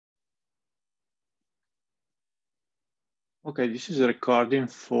Okay, this is a recording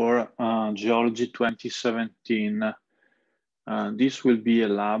for Geology 2017. This will be a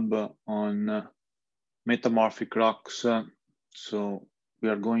lab on metamorphic rocks. So we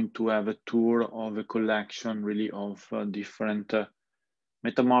are going to have a tour of a collection really of different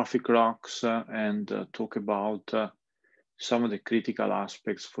metamorphic rocks and talk about some of the critical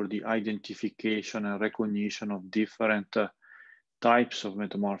aspects for the identification and recognition of different types of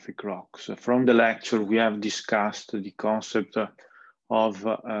metamorphic rocks. From the lecture, we have discussed the concept of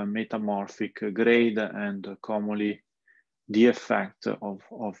metamorphic grade and commonly the effect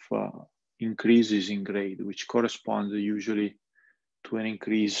of increases in grade, which correspond usually to an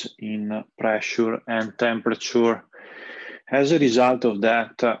increase in pressure and temperature. As a result of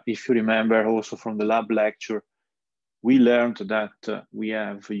that, if you remember also from the lab lecture, we learned that we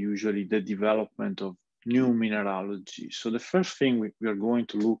have usually the development of new mineralogy. So the first thing we are going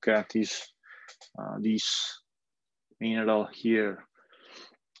to look at is this mineral here.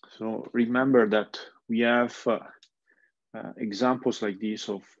 So remember that we have examples like this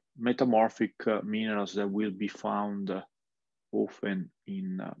of metamorphic minerals that will be found often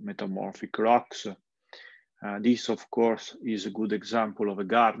in metamorphic rocks. This, of course, is a good example of a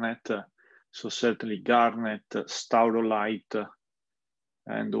garnet. So certainly garnet, staurolite,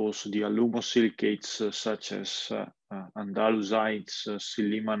 and also the alumosilicates such as andalusites,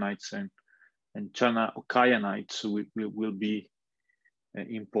 sillimanites, and kyanites will be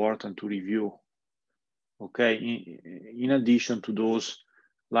important to review. Okay, in addition to those,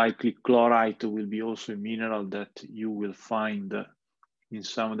 likely chlorite will be also a mineral that you will find in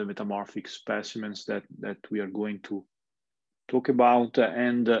some of the metamorphic specimens that we are going to talk about,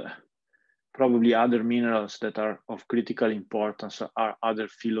 and probably other minerals that are of critical importance are other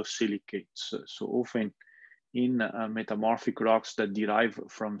phyllosilicates. So often in metamorphic rocks that derive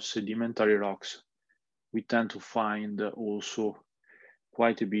from sedimentary rocks, we tend to find also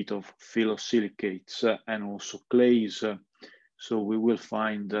quite a bit of phyllosilicates and also clays. So we will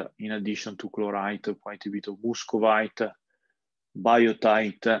find, in addition to chlorite, quite a bit of muscovite,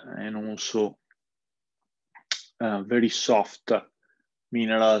 biotite, and also very soft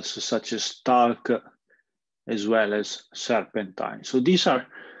minerals such as talc, as well as serpentine. So these are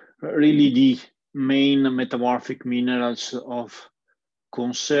really the main metamorphic minerals of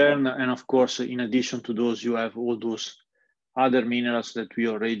concern. And of course, in addition to those, you have all those other minerals that we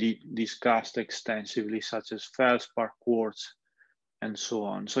already discussed extensively, such as feldspar, quartz, and so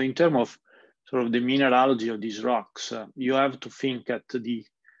on. So in terms of sort of the mineralogy of these rocks, you have to think at the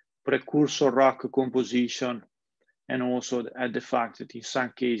precursor rock composition, and also at the fact that in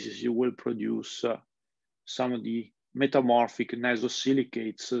some cases you will produce some of the metamorphic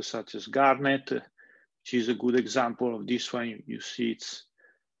nesosilicates such as garnet, which is a good example of this one. You see it's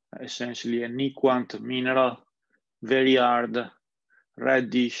essentially a nequant mineral, very hard,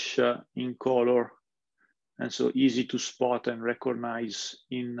 reddish in color, and so easy to spot and recognize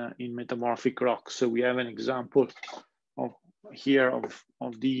in metamorphic rocks. So we have an example of here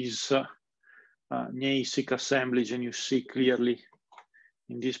of these gneissic assemblage, and you see clearly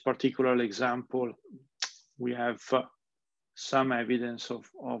in this particular example, we have some evidence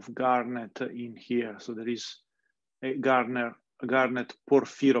of garnet in here. So there is a garnet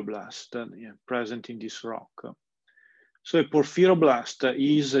porphyroblast present in this rock. So a porphyroblast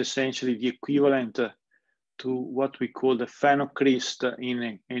is essentially the equivalent to what we call the phenocryst in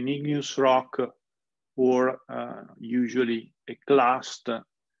an igneous rock, or usually a clast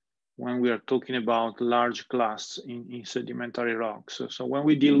when we are talking about large clasts in sedimentary rocks. So when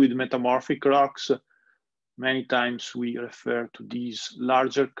we deal with metamorphic rocks, many times we refer to these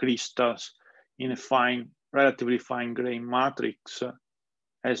larger crystals in a relatively fine grain matrix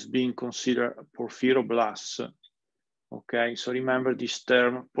as being considered porphyroblasts. Okay, so remember this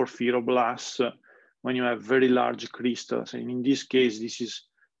term porphyroblasts when you have very large crystals. And in this case, this is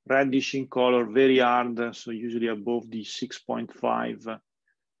reddish in color, very hard, so usually above the 6.5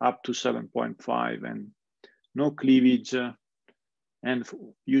 up to 7.5, and no cleavage, and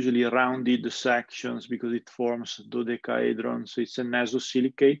usually rounded sections because it forms dodecahedron. So it's a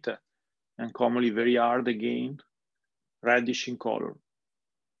nesosilicate and commonly very hard again, reddish in color.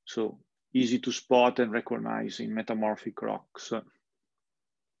 So easy to spot and recognize in metamorphic rocks.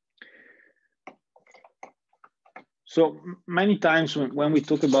 So many times when we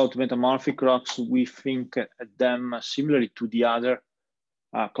talk about metamorphic rocks, we think at them similarly to the other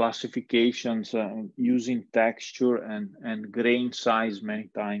classifications using texture and grain size many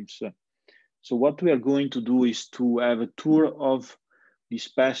times. So what we are going to do is to have a tour of the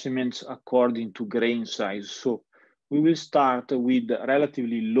specimens according to grain size. So we will start with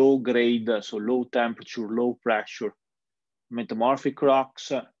relatively low grade, so low temperature, low pressure metamorphic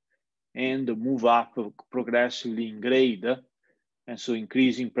rocks and move up progressively in grade, and so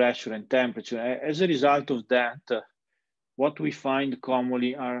increasing pressure and temperature. As a result of that, what we find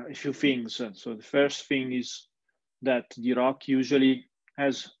commonly are a few things. So the first thing is that the rock usually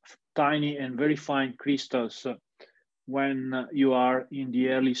has tiny and very fine crystals when you are in the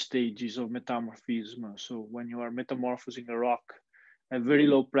early stages of metamorphism. So when you are metamorphosing a rock at very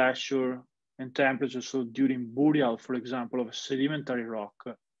low pressure and temperature, so during burial, for example, of a sedimentary rock,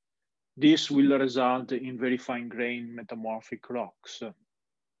 this will result in very fine grained metamorphic rocks.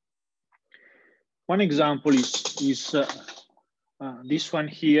 One example is this one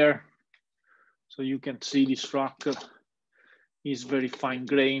here. So you can see this rock is very fine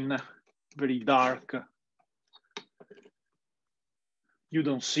grain, very dark. You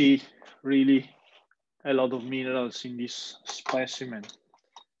don't see really a lot of minerals in this specimen.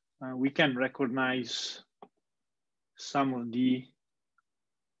 We can recognize some of the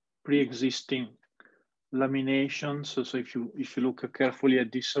pre-existing laminations. So if you look carefully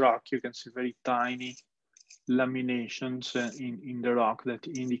at this rock, you can see very tiny laminations in the rock that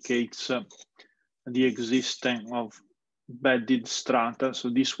indicates the existence of bedded strata. So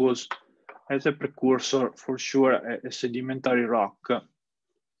this was, as a precursor, for sure, a sedimentary rock.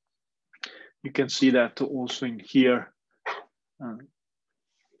 You can see that also in here.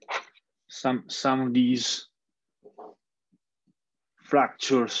 Some of these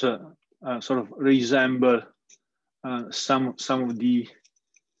fractures sort of resemble some of the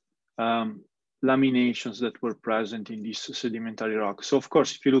laminations that were present in this sedimentary rock. So of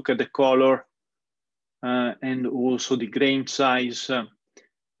course, if you look at the color and also the grain size,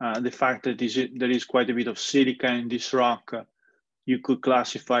 the fact that there is quite a bit of silica in this rock, you could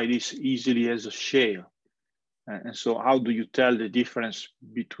classify this easily as a shale. And so how do you tell the difference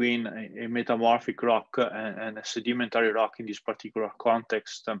between a metamorphic rock and a sedimentary rock in this particular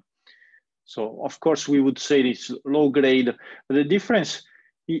context? So of course we would say it's low grade, but the difference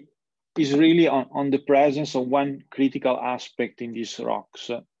is really on the presence of one critical aspect in these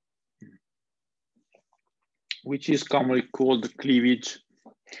rocks, which is commonly called cleavage.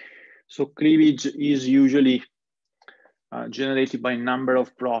 So cleavage is usually generated by a number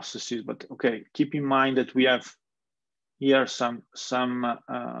of processes, but okay, keep in mind that we have here some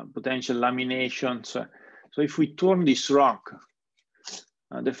potential laminations. So if we turn this rock,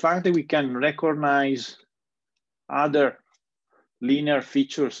 the fact that we can recognize other linear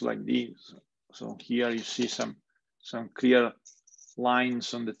features like these. So here you see some clear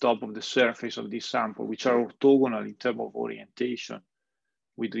lines on the top of the surface of this sample, which are orthogonal in terms of orientation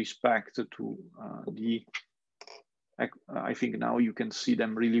with respect to I think now you can see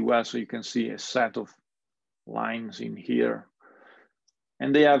them really well. So you can see a set of lines in here,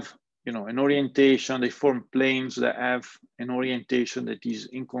 and they have, you know, an orientation. They form planes that have an orientation that is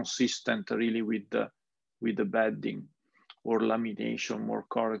inconsistent really with the bedding or lamination, more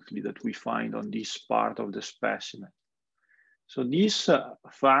correctly, that we find on this part of the specimen. So this the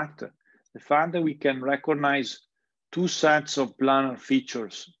fact that we can recognize two sets of planar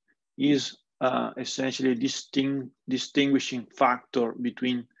features is essentially a distinguishing factor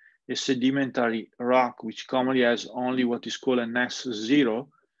between a sedimentary rock, which commonly has only what is called an S0,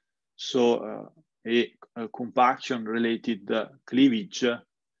 so a compaction-related cleavage,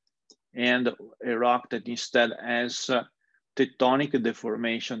 and a rock that instead has tectonic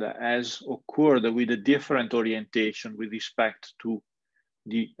deformation that has occurred with a different orientation with respect to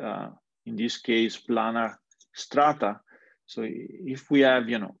the, in this case, planar strata. So if we have,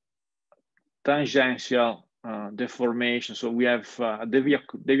 you know, tangential deformation, so we have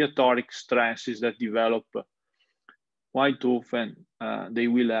deviatoric stresses that develop, quite often they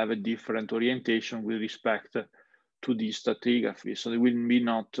will have a different orientation with respect to the stratigraphy. So they will be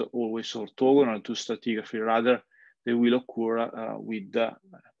not always orthogonal to stratigraphy, rather they will occur with a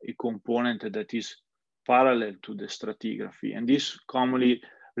component that is parallel to the stratigraphy. And this commonly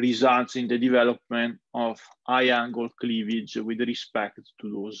results in the development of high angle cleavage with respect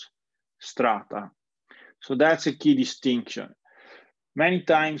to those strata. So that's a key distinction. Many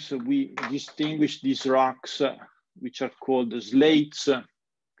times we distinguish these rocks, which are called slates,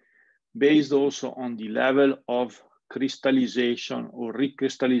 based also on the level of crystallization or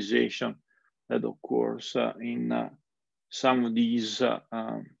recrystallization that occurs in some of these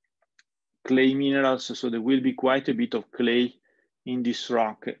clay minerals. So there will be quite a bit of clay in this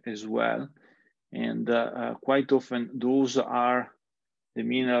rock as well. And quite often those are the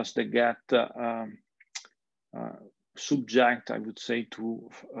minerals that get subject, I would say, to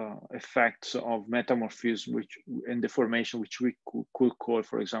effects of metamorphism and deformation, which we could call,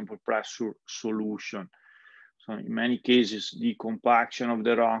 for example, pressure solution. So in many cases, the compaction of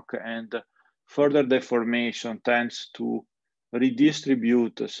the rock and further deformation tends to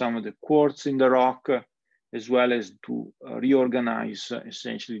redistribute some of the quartz in the rock, as well as to reorganize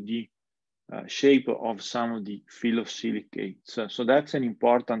essentially the shape of some of the phyllosilicates. So that's an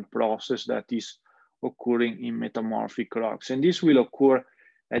important process that is occurring in metamorphic rocks. And this will occur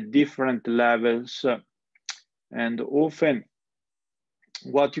at different levels. And often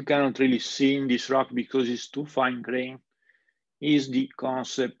what you cannot really see in this rock because it's too fine grained is the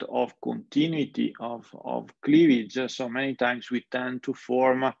concept of continuity of cleavage. So many times we tend to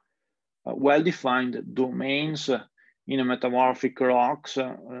form well-defined domains in a metamorphic rocks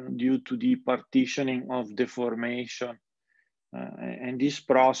due to the partitioning of deformation. And this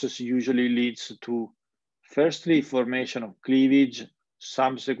process usually leads to, firstly, formation of cleavage,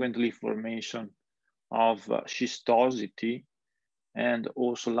 subsequently formation of schistosity, and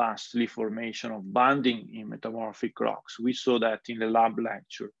also lastly, formation of banding in metamorphic rocks. We saw that in the lab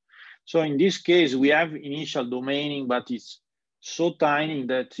lecture. So in this case, we have initial domaining, but it's so tiny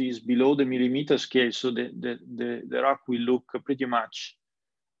that is below the millimeter scale. So the rock will look pretty much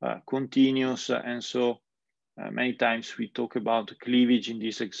continuous. And so many times we talk about cleavage in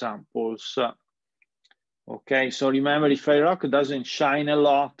these examples. Okay, so remember, if a rock doesn't shine a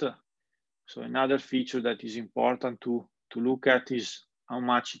lot, so another feature that is important to look at is how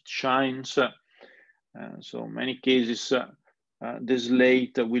much it shines. So many cases, the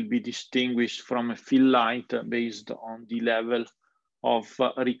slate will be distinguished from a phyllite based on the level of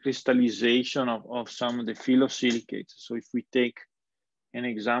recrystallization of some of the phyllosilicates. So if we take an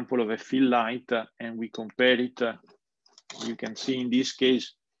example of a phyllite and we compare it, you can see in this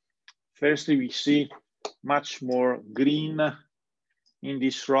case, firstly, we see much more green in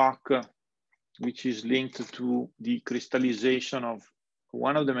this rock, which is linked to the crystallization of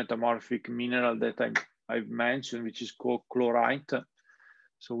one of the metamorphic mineral that I've mentioned, which is called chlorite.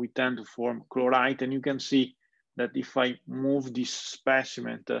 So we tend to form chlorite, and you can see that if I move this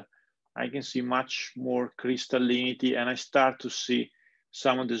specimen, I can see much more crystallinity, and I start to see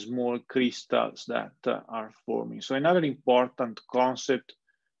some of the small crystals that are forming. So another important concept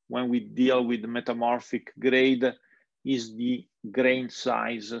when we deal with the metamorphic grade is the grain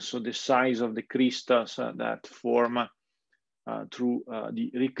size. So the size of the crystals that form through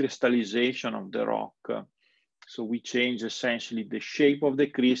the recrystallization of the rock. So we change essentially the shape of the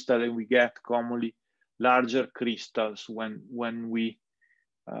crystal, and we get commonly larger crystals when we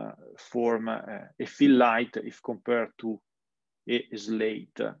form a phyllite if compared to a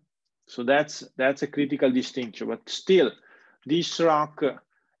slate. So that's a critical distinction, but still this rock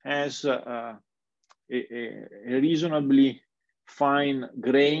has a reasonably fine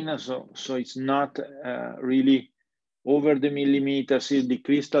grain, so it's not really over the millimeter. See, the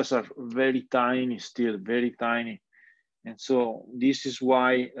crystals are very tiny, still very tiny. And so this is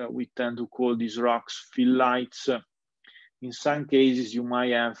why we tend to call these rocks phyllites. In some cases, you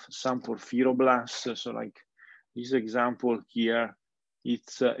might have some porphyroblasts. So like this example here,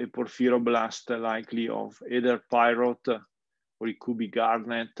 it's a porphyroblast likely of either pyrote or it could be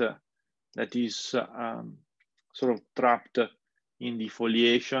garnet that is sort of trapped in the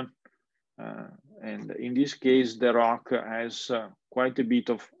foliation. And in this case, the rock has quite a bit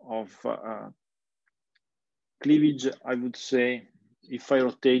of cleavage, I would say. If I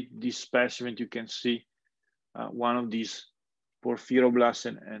rotate this specimen, you can see one of these porphyroblasts,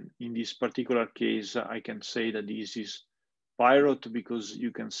 and in this particular case, I can say that this is pyrote because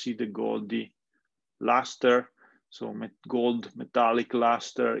you can see the goldy luster. So gold metallic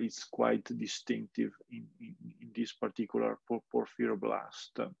luster is quite distinctive in this particular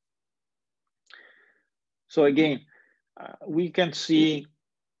porphyroblast. So again, we can see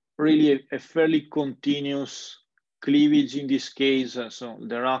really a fairly continuous cleavage in this case. So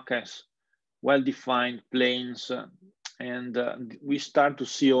the rock has well-defined planes, and we start to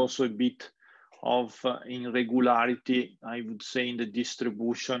see also a bit of irregularity, I would say, in the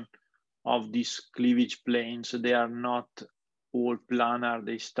distribution of these cleavage planes. They are not all planar.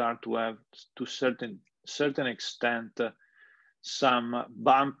 They start to have, to certain extent, some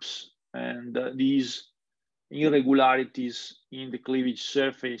bumps, and these irregularities in the cleavage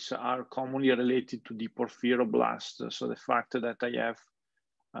surface are commonly related to the porphyroblast. So the fact that I have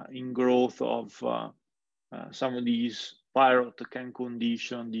ingrowth of some of these pyrote can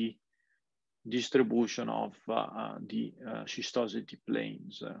condition the distribution of the schistosity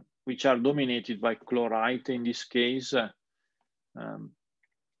planes, which are dominated by chlorite in this case.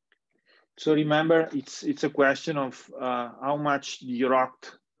 So remember, it's a question of how much the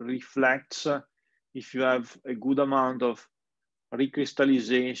rock reflects. If you have a good amount of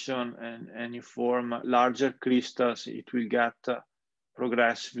recrystallization and you form larger crystals, it will get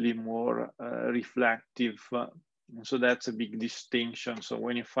progressively more reflective. So that's a big distinction. So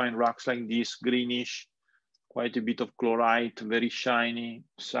when you find rocks like this, greenish, quite a bit of chlorite, very shiny,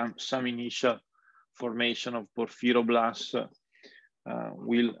 some initial formation of porphyroblasts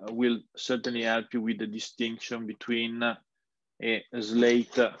will certainly help you with the distinction between a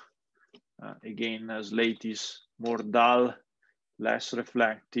slate. Again, a slate is more dull, less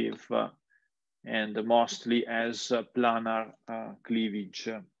reflective, and mostly as planar cleavage.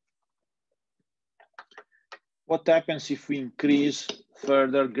 What happens if we increase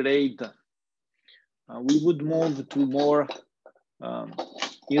further grade? We would move to more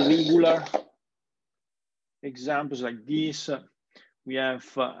irregular examples like this. We have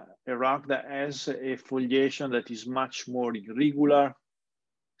a rock that has a foliation that is much more irregular,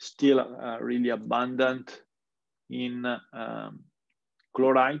 still really abundant in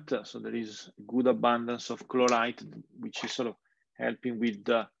chlorite. So there is a good abundance of chlorite, which is sort of helping with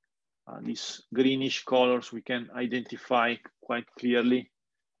these greenish colors we can identify quite clearly.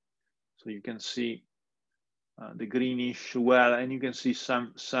 So you can see the greenish well, and you can see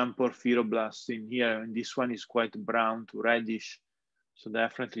some porphyroblasts in here, and this one is quite brown to reddish. So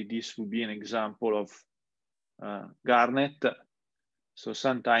definitely this would be an example of garnet. So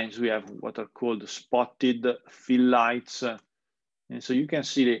sometimes we have what are called spotted phyllites. And so you can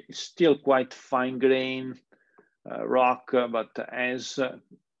see that it's still quite fine grained rock, but has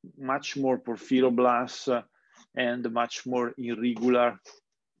much more porphyroblasts and much more irregular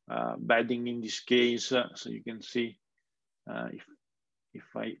bedding in this case. So you can see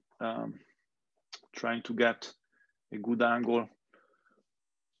if I trying to get a good angle.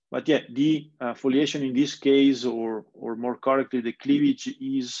 But yeah, the foliation in this case, or more correctly, the cleavage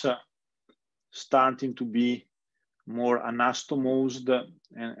is starting to be more anastomosed,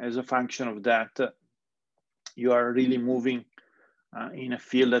 and as a function of that, you are really moving in a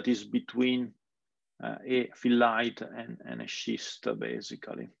field that is between a phyllite and a schist,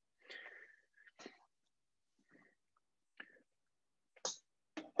 basically.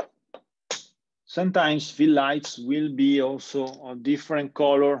 Sometimes phyllites will be also a different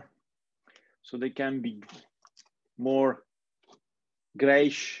color, so they can be more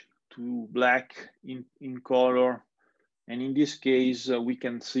grayish to black in color. And in this case, we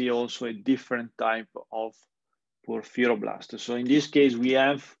can see also a different type of porphyroblast. So in this case, we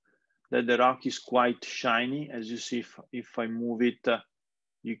have that the rock is quite shiny. As you see, if I move it,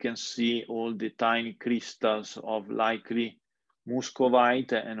 you can see all the tiny crystals of likely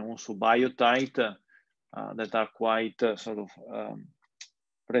muscovite and also biotite that are quite sort of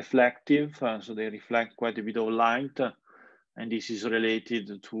reflective. So they reflect quite a bit of light. And this is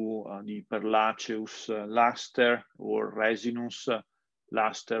related to the perlaceous luster or resinous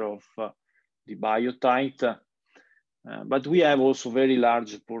luster of the biotite. But we have also very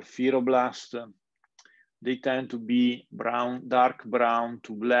large porphyroblasts. They tend to be brown, dark brown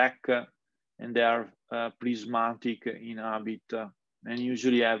to black, and they are prismatic in habit, and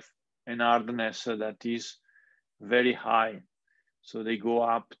usually have an hardness that is very high. So they go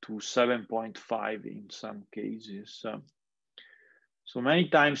up to 7.5 in some cases. So many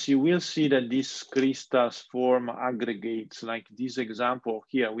times you will see that these crystals form aggregates. Like this example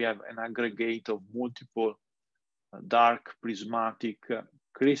here, we have an aggregate of multiple dark prismatic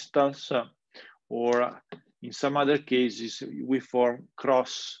crystals, or in some other cases, we form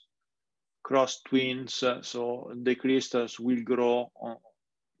cross twins. So the crystals will grow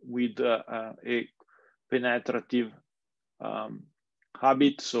with a penetrative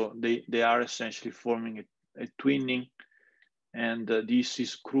habit. So they are essentially forming a twinning, and this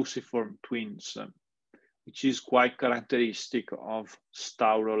is cruciform twins, which is quite characteristic of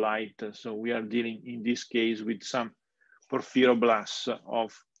staurolite. So we are dealing in this case with some porphyroblasts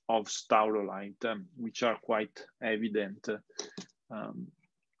of staurolite, which are quite evident.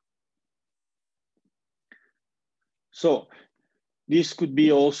 So this could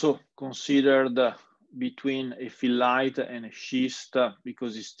be also considered between a phyllite and a schist,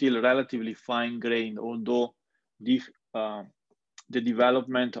 because it's still relatively fine grained, although the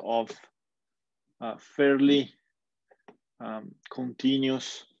development of fairly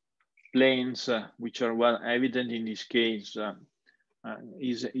continuous planes, which are well evident in this case,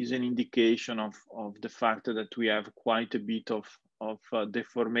 is an indication of the fact that we have quite a bit of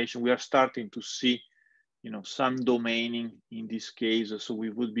deformation. We are starting to see, some domaining in this case. So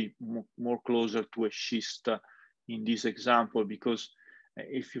we would be more closer to a schist in this example, because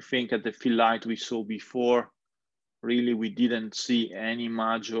if you think at the phyllite we saw before, really we didn't see any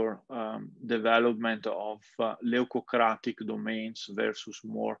major development of leucocratic domains versus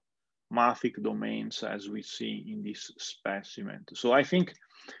more mafic domains as we see in this specimen. So I think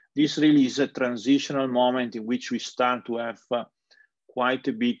this really is a transitional moment in which we start to have quite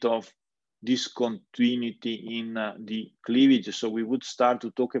a bit of discontinuity in the cleavage. So we would start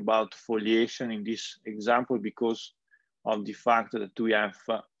to talk about foliation in this example because of the fact that we have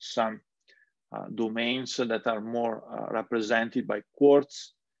some domains that are more represented by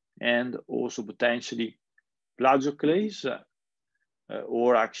quartz and also potentially plagioclase,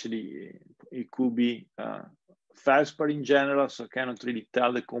 or actually it could be feldspar in general. So I cannot really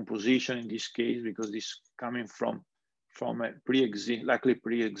tell the composition in this case because this is coming from a likely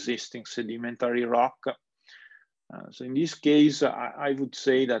pre-existing sedimentary rock. So in this case, I would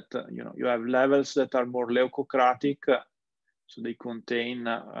say that you have levels that are more leucocratic, so they contain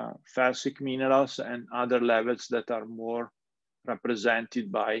felsic minerals, and other levels that are more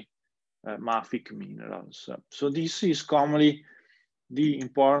represented by mafic minerals. So this is commonly the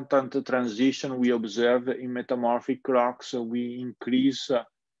important transition we observe in metamorphic rocks. So we increase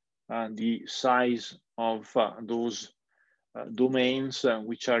the size of those domains,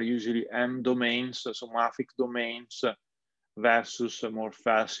 which are usually M domains, so mafic domains, versus more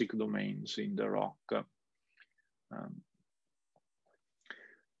felsic domains in the rock.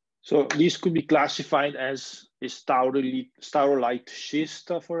 So this could be classified as a staurolite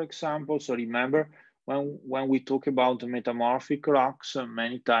schist, for example. So remember, when we talk about metamorphic rocks,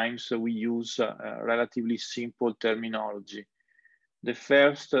 many times we use relatively simple terminology. The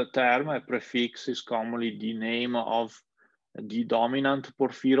first term, a prefix, is commonly the name of the dominant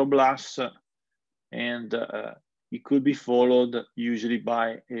porphyroblasts, and it could be followed usually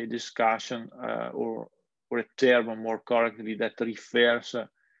by a discussion or a term more correctly that refers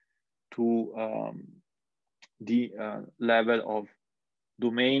to the level of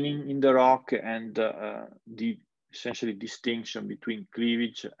domaining in the rock and the essentially distinction between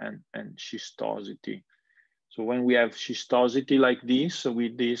cleavage and schistosity. So when we have schistosity like this,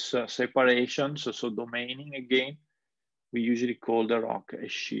 with this separation, so domaining again, we usually call the rock a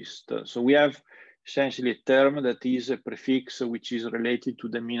schist. So we have essentially a term that is a prefix which is related to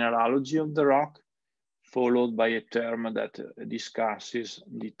the mineralogy of the rock, followed by a term that discusses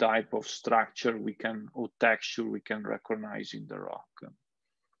the type of structure or texture we can recognize in the rock.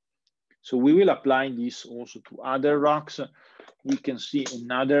 So we will apply this also to other rocks. We can see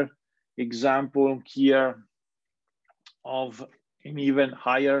another example here of an even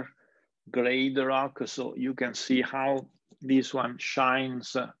higher grade rock. So you can see how this one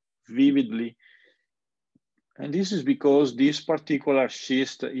shines vividly. And this is because this particular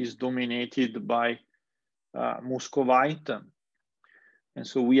schist is dominated by muscovite. And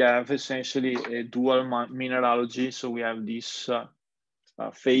so we have essentially a dual mineralogy. So we have these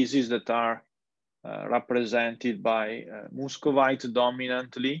phases that are represented by muscovite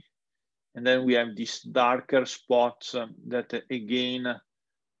dominantly. And then we have these darker spots that again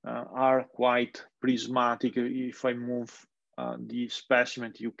are quite prismatic. If I move the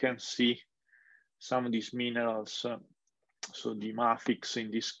specimen, you can see some of these minerals. So the mafics in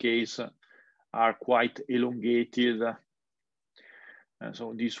this case are quite elongated. And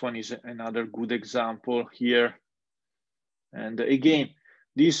so this one is another good example here. And again,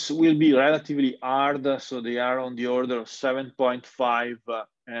 this will be relatively hard. So they are on the order of 7.5.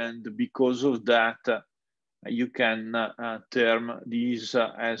 And because of that, you can term these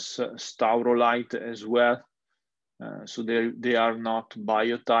as staurolite as well. So they are not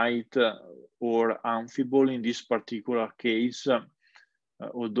biotite or amphibole in this particular case,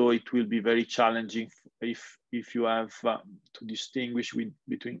 although it will be very challenging if you have to distinguish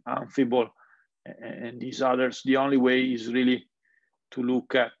between amphibole and these others. The only way is really to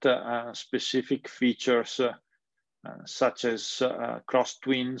look at specific features such as cross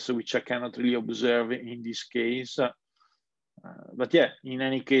twins, which I cannot really observe in this case. But yeah, in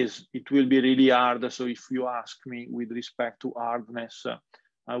any case, it will be really hard. So if you ask me with respect to hardness,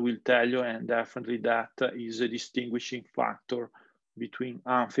 I will tell you, and definitely that is a distinguishing factor between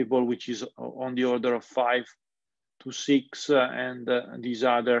amphibole, which is on the order of 5 to 6, and these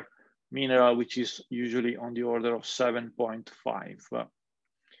other mineral, which is usually on the order of 7.5.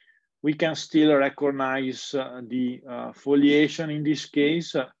 We can still recognize the foliation in this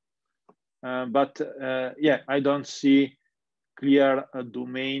case, but yeah, I don't see clear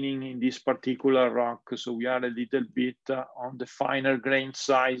domaining in this particular rock. So we are a little bit on the finer grain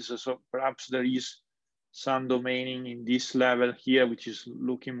size. So perhaps there is some domaining in this level here, which is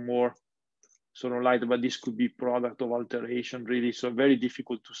looking more sort of light, but this could be product of alteration really. So very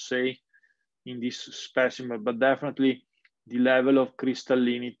difficult to say. in this specimen, but definitely the level of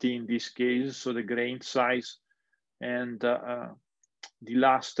crystallinity in this case, so the grain size and the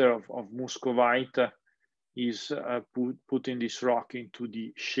luster of muscovite is putting this rock into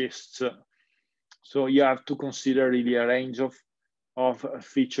the schists. So you have to consider really a range of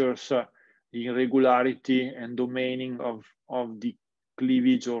features, the irregularity and domaining of the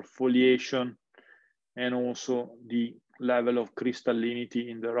cleavage or foliation, and also the level of crystallinity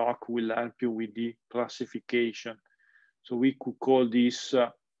in the rock will help you with the classification. So we could call this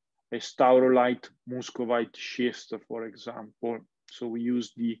a staurolite muscovite schist, for example. So we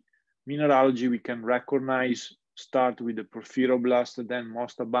use the mineralogy we can recognize, start with the porphyroblast, then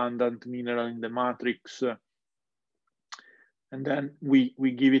most abundant mineral in the matrix. And then we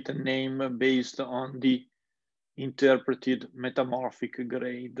give it a name based on the interpreted metamorphic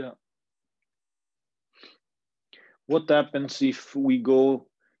grade. What happens if we go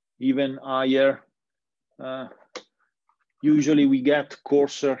even higher? Usually we get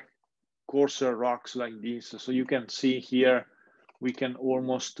coarser rocks like this. So you can see here, we can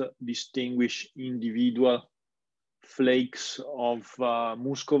almost distinguish individual flakes of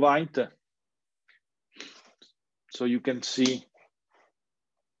muscovite. So you can see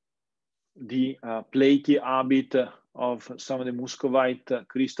the platy habit of some of the muscovite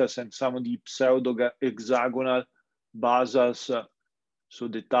crystals and some of the pseudo-hexagonal basals. So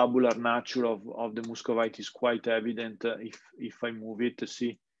the tabular nature of the muscovite is quite evident if I move it to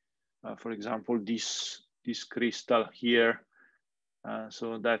see, for example, this crystal here.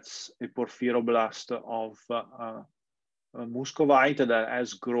 So that's a porphyroblast of muscovite that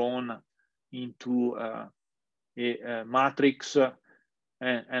has grown into a matrix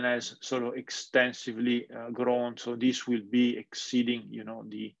and has sort of extensively grown. So this will be exceeding, you know,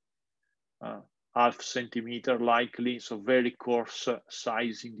 the half centimeter likely. So very coarse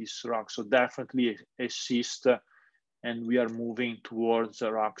size in this rock. So definitely a schist, and we are moving towards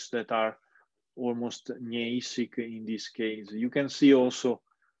rocks that are almost gneissic in this case. You can see also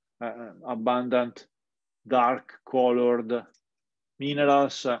abundant dark colored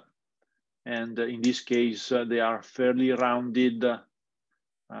minerals, and in this case they are fairly rounded,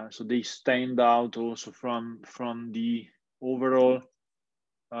 so they stand out also from the overall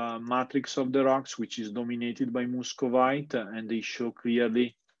matrix of the rocks, which is dominated by muscovite, and they show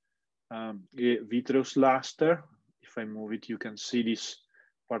clearly a vitreous luster. If I move it, you can see this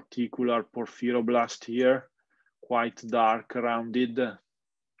particular porphyroblast here, quite dark, rounded.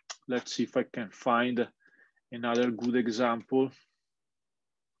 Let's see if I can find another good example.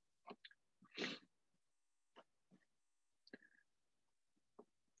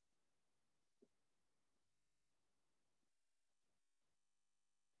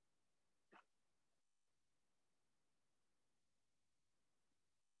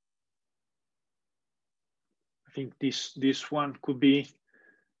 I think this one could be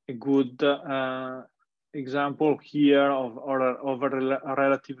a good example here of a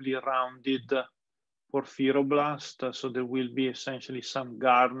relatively rounded porphyroblast. So there will be essentially some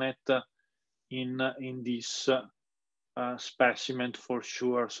garnet in this specimen for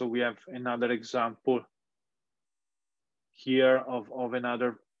sure. So we have another example here of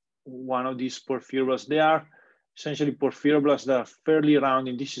another one of these porphyroblasts. They are essentially porphyroblasts that are fairly round,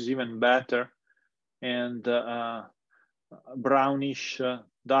 and this is even better, and brownish,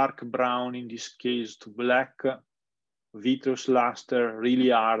 dark brown in this case to black, vitreous luster, really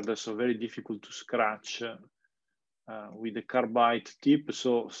hard, so very difficult to scratch with the carbide tip.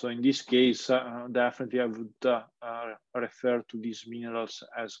 So in this case, definitely I would refer to these minerals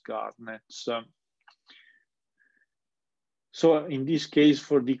as garnets. So in this case,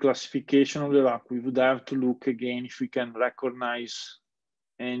 for the classification of the rock, we would have to look again if we can recognize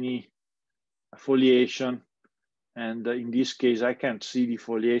any foliation. And in this case, I can't see the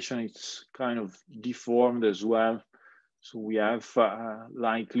foliation. It's kind of deformed as well. So we have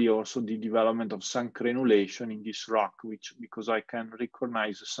likely also the development of some granulation in this rock, which, because I can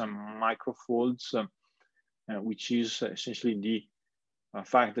recognize some microfolds, which is essentially the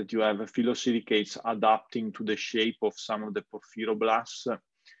fact that you have phyllosilicates adapting to the shape of some of the porphyroblasts.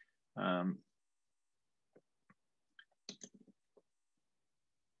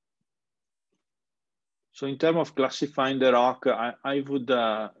 So in terms of classifying the rock, I would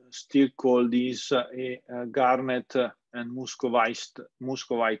still call this a garnet and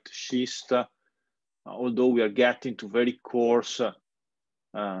muscovite schist, although we are getting to very coarse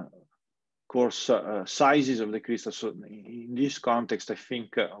sizes of the crystal. So in this context, I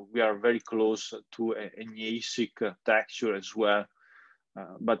think we are very close to a gneissic texture as well.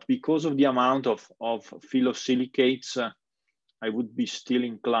 But because of the amount of phyllosilicates I would be still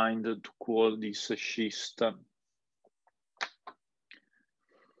inclined to call this a schist.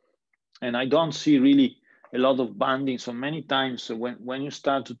 And I don't see really a lot of banding. So many times when you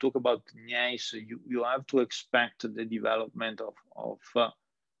start to talk about gneiss, you have to expect the development of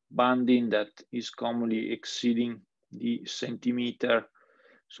banding that is commonly exceeding the centimeter.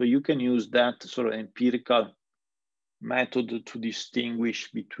 So you can use that sort of empirical method to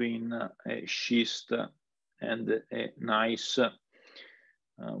distinguish between a schist and a gneiss.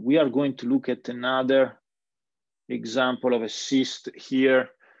 We are going to look at another example of a schist here.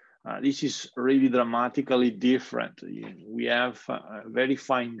 This is really dramatically different. We have a very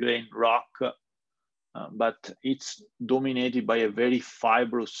fine grained rock, but it's dominated by a very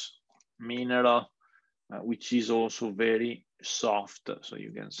fibrous mineral, which is also very soft. So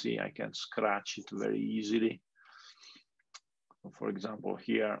you can see I can scratch it very easily. For example,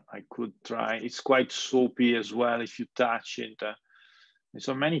 here I could try. It's quite soapy as well if you touch it. And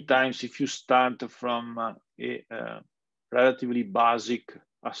so many times if you start from a relatively basic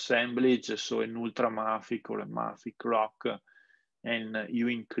assemblage, so an ultramafic or a mafic rock, and you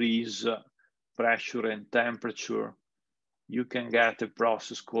increase pressure and temperature, you can get a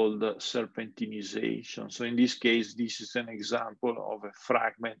process called serpentinization. So in this case, this is an example of a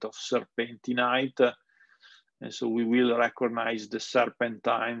fragment of serpentinite. And so we will recognize the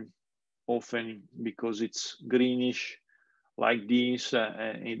serpentine often because it's greenish like this,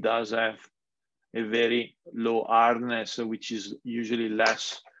 and it does have a very low hardness, which is usually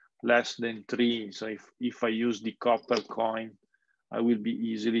less than 3. So if I use the copper coin, I will be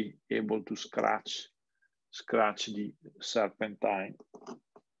easily able to scratch the serpentine.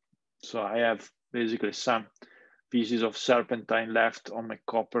 So I have basically some pieces of serpentine left on my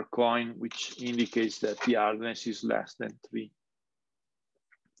copper coin, which indicates that the hardness is less than 3.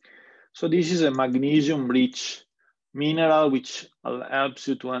 So this is a magnesium-rich mineral, which helps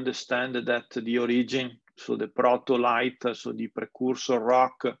you to understand that the origin, so the protolite, so the precursor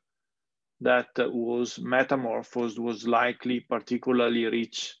rock that was metamorphosed was likely particularly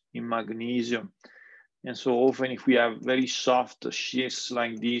rich in magnesium. And so often if we have very soft schists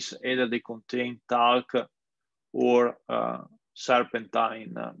like this, either they contain talc or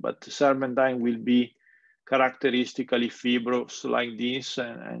serpentine, but serpentine will be characteristically fibrous like this,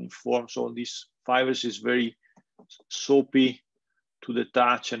 and it forms all these fibers. Is very soapy to the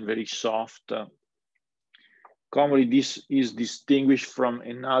touch and very soft. Commonly, this is distinguished from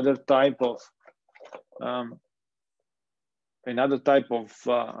another type of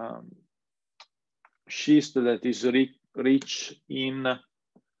schist that is rich in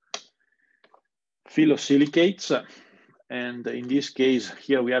phyllosilicates. And in this case,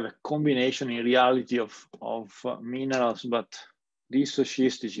 here we have a combination in reality of minerals, but this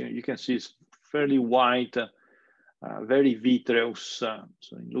schist is, you can see it's fairly white, very vitreous, so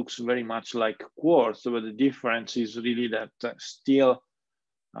it looks very much like quartz, but the difference is really that still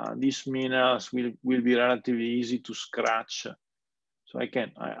these minerals will be relatively easy to scratch. So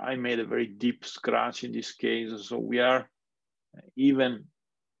I made a very deep scratch in this case, so we are even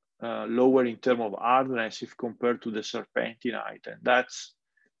lower in terms of hardness if compared to the serpentinite, and that's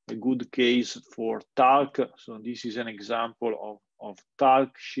a good case for talc. So this is an example of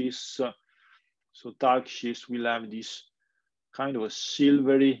talc schists. So talc schists will have this kind of a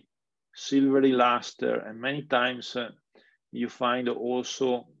silvery luster, and many times you find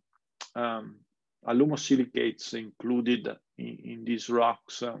also alumosilicates included in these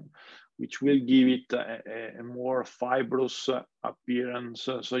rocks, which will give it a more fibrous appearance.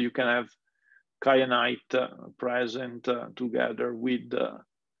 So you can have kyanite present together with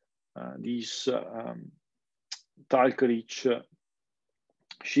these talc-rich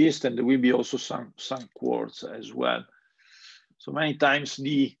schist, and there will be also some quartz as well. So many times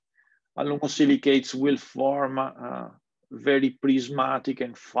the alumosilicates will form very prismatic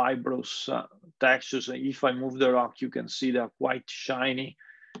and fibrous textures. If I move the rock, you can see they're quite shiny,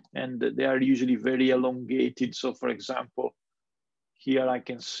 and they are usually very elongated. So for example, here I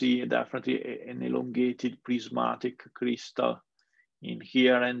can see definitely an elongated prismatic crystal in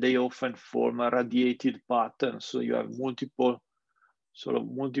here, and they often form a radiated pattern. So you have multiple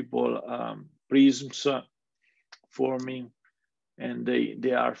prisms forming, and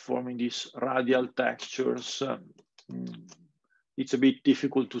they are forming these radial textures. It's a bit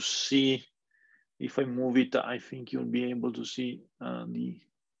difficult to see. If I move it, I think you'll be able to see the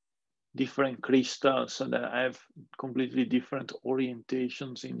different crystals that have completely different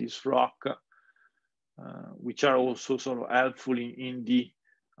orientations in this rock, which are also sort of helpful in the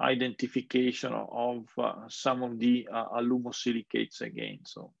identification of some of the alumosilicates again.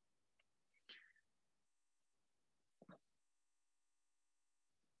 So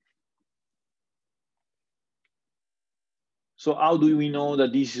So how do we know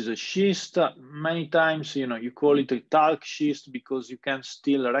that this is a schist? Many times, you call it a talc schist because you can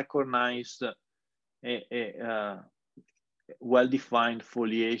still recognize a well-defined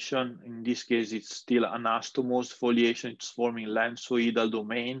foliation. In this case, it's still anastomosed foliation. It's forming lensoidal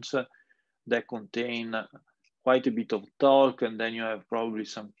domains that contain quite a bit of talc, and then you have probably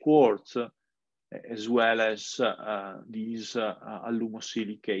some quartz, as well as these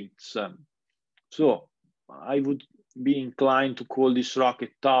alumosilicates. So I would be inclined to call this rock a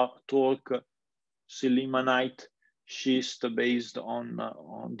talc sillimanite schist based on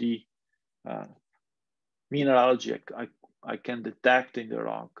the mineralogy I can detect in the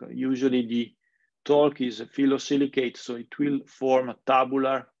rock. Usually the talc is a phyllosilicate, so it will form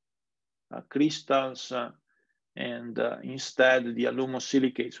tabular crystals, and instead the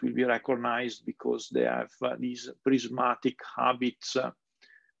alumosilicates will be recognized because they have these prismatic habits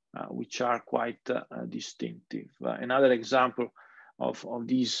which are quite distinctive. Another example of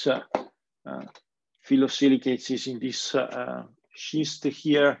these phyllosilicates is in this schist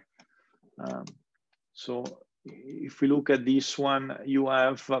here. So if we look at this one, you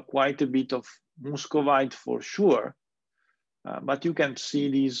have quite a bit of muscovite for sure, but you can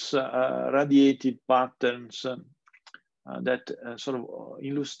see these radiated patterns that sort of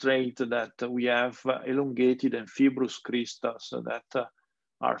illustrate that we have elongated and fibrous crystals that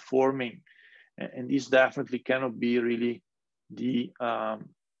are forming, and this definitely cannot be really the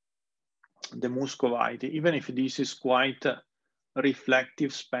muscovite. Even if this is quite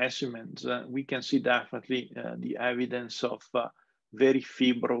reflective specimens, we can see definitely the evidence of very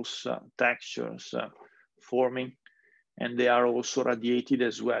fibrous textures forming, and they are also radiated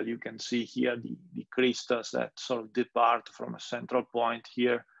as well. You can see here the crystals that sort of depart from a central point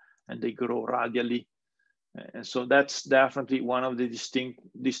here, and they grow radially. And so that's definitely one of the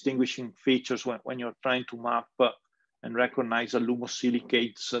distinguishing features when you're trying to map and recognize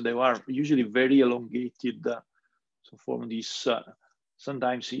alumosilicates. They are usually very elongated, so form these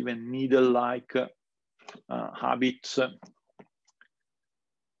sometimes even needle-like habits.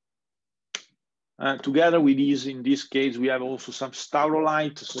 Together with these, in this case, we have also some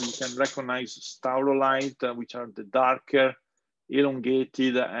staurolite. So you can recognize staurolite, which are the darker,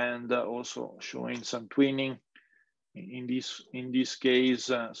 elongated, and also showing some twinning in this case.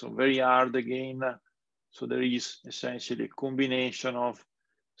 So very hard again. So there is essentially a combination of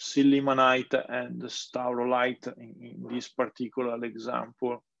sillimanite and staurolite in this particular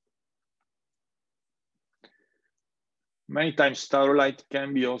example. Many times staurolite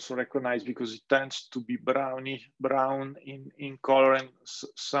can be also recognized because it tends to be brown in color, and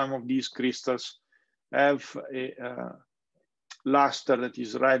some of these crystals have a luster that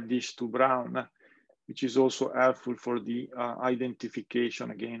is reddish to brown, which is also helpful for the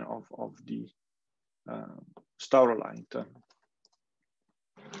identification again of the staurolite.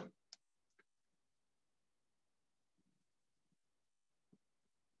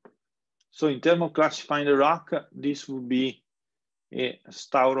 So in terms of classifying the rock, this would be a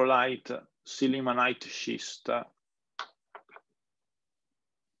staurolite sillimanite schist.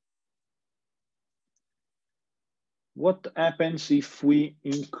 What happens if we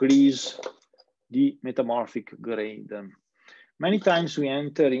increase the metamorphic grade? Many times we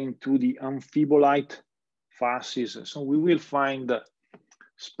enter into the amphibolite phases. So we will find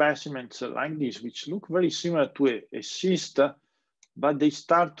specimens like this, which look very similar to a schist, but they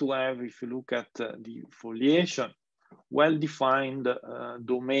start to have, if you look at the foliation, well-defined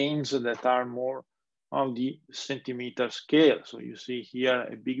domains that are more of the centimeter scale. So you see here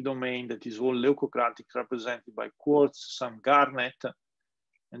a big domain that is all leucocratic, represented by quartz, some garnet,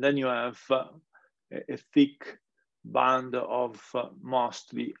 and then you have a thick band of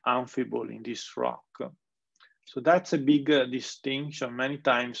mostly amphibole in this rock. So that's a big distinction. Many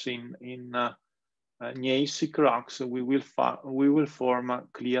times in gneissic rocks, we will form a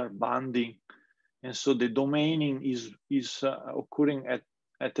clear banding, and so the domaining is occurring at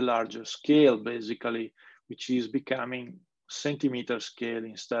a larger scale, basically, which is becoming centimeter scale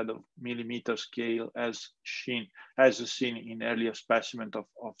instead of millimeter scale, as seen in earlier specimens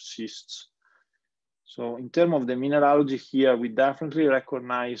of schists. So in terms of the mineralogy here, we definitely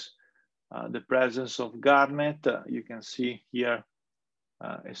recognize the presence of garnet. You can see here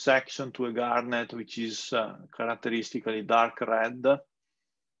a section to a garnet, which is characteristically dark red.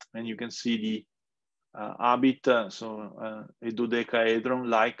 And you can see the habit, so a dodecahedron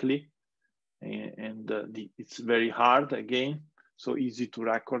likely. And it's very hard again, so easy to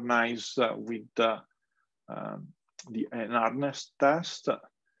recognize with an hardness test.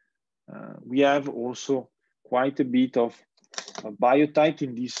 We have also quite a bit of biotite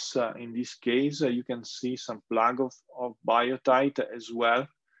in this case. You can see some plug of biotite as well.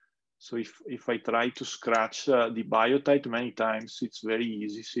 So if I try to scratch the biotite many times, it's very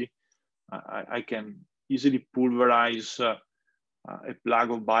easy. See, I can easily pulverize a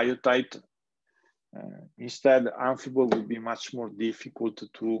plug of biotite. Instead, amphibole would be much more difficult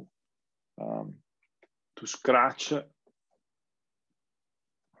to scratch.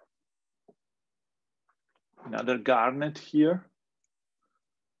 Another garnet here,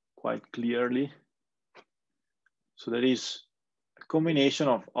 quite clearly. So there is a combination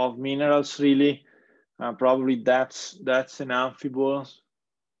of minerals, really. Probably that's an amphibole.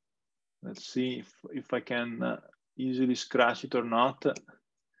 Let's see if I can easily scratch it or not.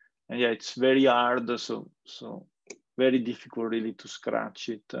 And yeah, it's very hard, so very difficult really to scratch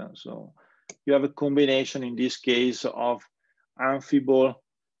it. So you have a combination in this case of amphibole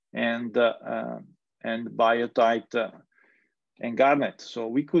and biotite and garnet. So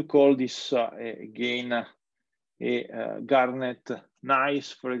we could call this again a garnet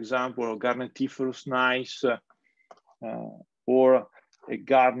gneiss, for example, or garnetiferous gneiss, or a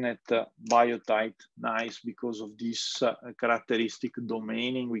garnet biotite gneiss, because of this characteristic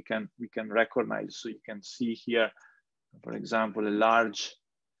domaining we can recognize. So you can see here, for example, a large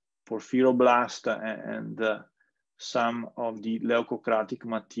porphyroblast and some of the leucocratic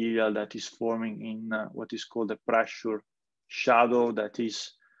material that is forming in what is called a pressure shadow that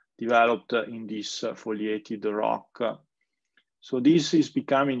is developed in this foliated rock. So this is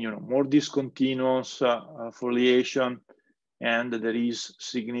becoming, more discontinuous foliation, and there is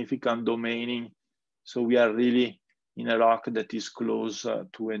significant domaining. So we are really in a rock that is close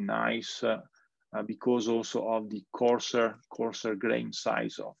to a gneiss because also of the coarser grain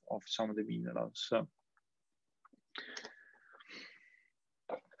size of some of the minerals.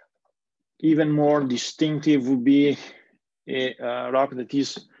 Even more distinctive would be a rock that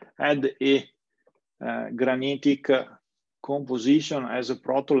had a granitic composition as a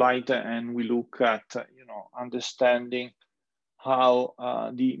protolite, and we look at understanding how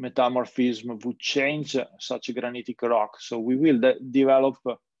the metamorphism would change such a granitic rock. So we will develop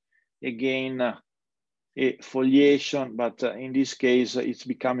again a foliation, but in this case it's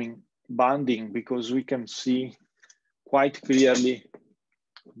becoming banding, because we can see quite clearly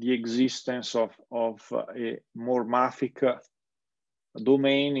the existence of a more mafic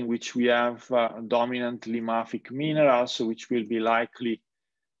domain in which we have dominantly mafic minerals, which will be likely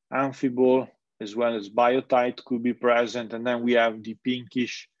amphibole, as well as biotite could be present. And then we have the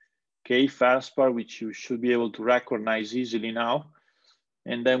pinkish K feldspar, which you should be able to recognize easily now.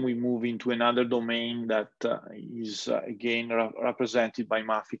 And then we move into another domain that is again represented by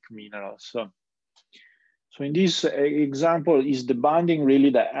mafic minerals. So in this example, is the banding really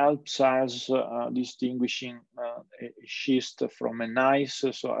that helps us distinguishing a schist from a gneiss.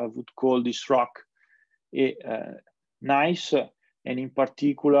 So I would call this rock a gneiss. And in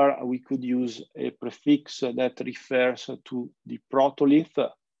particular, we could use a prefix that refers to the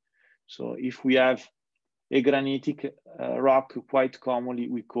protolith. So if we have a granitic rock, quite commonly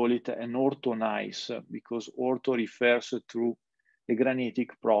we call it an orthogneiss, because ortho refers to a granitic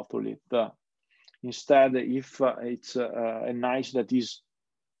protolith. Instead, if it's a gneiss that is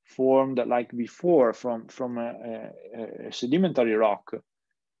formed like before from a sedimentary rock,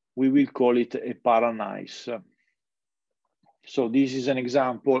 we will call it a paragneiss. So this is an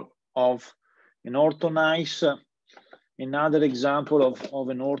example of an orthogneiss. Another example of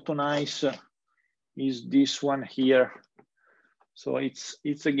an orthogneiss is this one here. So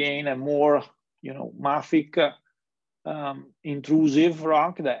it's again a more mafic intrusive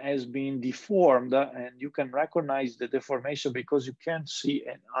rock that has been deformed, and you can recognize the deformation because you can see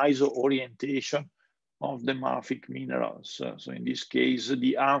an iso orientation of the mafic minerals. So in this case,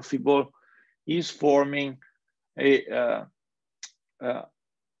 the amphibole is forming a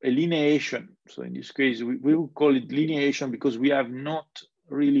lineation. So in this case, we will call it lineation because we have not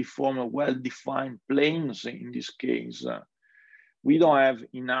really formed a well-defined planes in this case. We don't have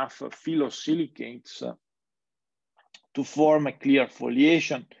enough phyllosilicates to form a clear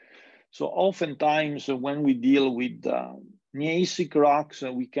foliation. So oftentimes when we deal with gneissic rocks,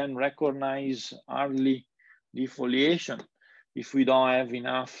 we can recognize early defoliation if we don't have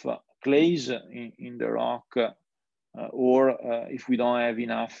enough clays in the rock, or if we don't have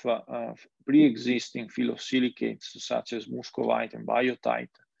enough pre-existing phyllosilicates such as muscovite and biotite.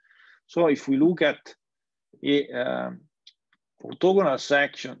 So if we look at a orthogonal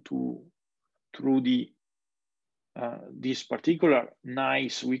section through this particular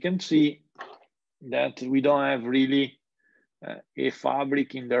gneiss, we can see that we don't have really a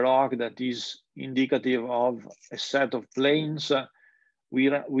fabric in the rock that is indicative of a set of planes. We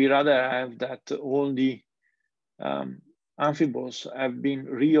rather have that all the amphiboles have been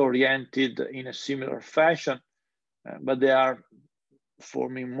reoriented in a similar fashion, but they are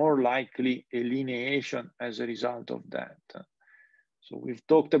forming more likely a lineation as a result of that. So we've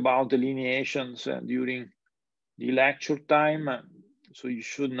talked about the lineations during the lecture time. So you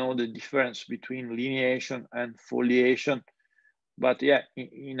should know the difference between lineation and foliation. But yeah,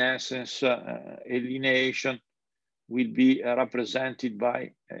 in essence, a lineation will be represented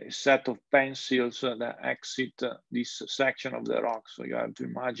by a set of pencils that exit this section of the rock. So you have to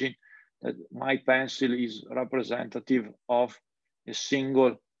imagine that my pencil is representative of a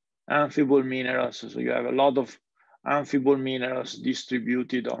single amphibole mineral. So you have a lot of amphibole minerals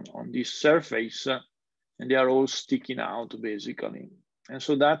distributed on this surface, and they are all sticking out basically. And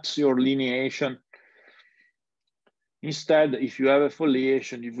so that's your lineation. Instead, if you have a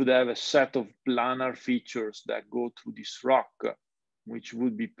foliation, you would have a set of planar features that go through this rock, which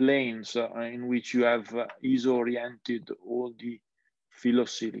would be planes in which you have iso-oriented all the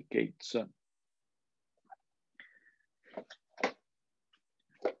phyllosilicates.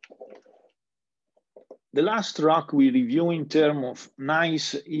 The last rock we review in terms of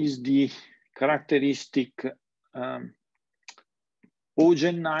gneiss is the characteristic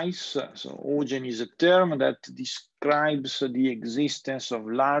Ogen gneiss. So ogen is a term that describes the existence of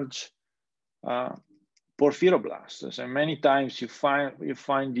large porphyroblasts, and many times you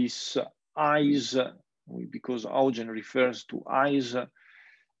find these eyes, because ogen refers to eyes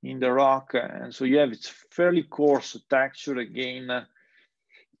in the rock, and so you have its fairly coarse texture. Again,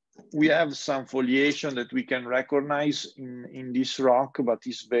 we have some foliation that we can recognize in this rock, but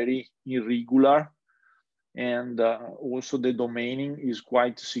it's very irregular. And also the domaining is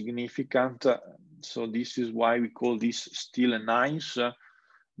quite significant. So this is why we call this still a gneiss,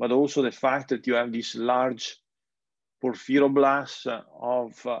 but also the fact that you have this large porphyroblasts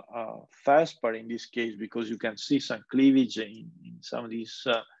of feldspar in this case, because you can see some cleavage in some of these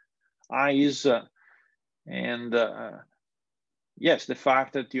eyes. And yes, the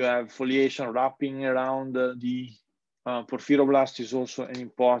fact that you have foliation wrapping around the porphyroblast is also an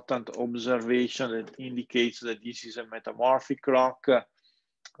important observation that indicates that this is a metamorphic rock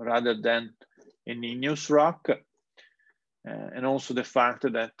rather than an igneous rock. And also the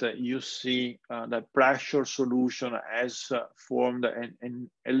fact that you see that pressure solution has formed an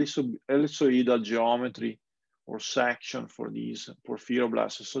ellipsoidal geometry or section for these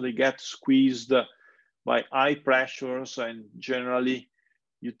porphyroblasts. So they get squeezed by high pressures, and generally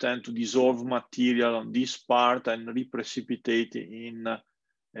you tend to dissolve material on this part and reprecipitate in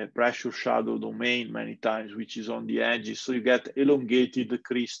a pressure shadow domain many times, which is on the edges. So you get elongated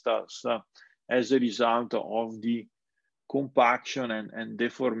crystals as a result of the compaction and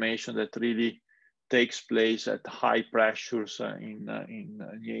deformation that really takes place at high pressures in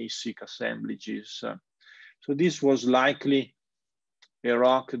gneissic assemblages. So this was likely a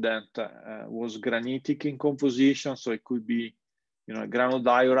rock that was granitic in composition. So it could be, you know, a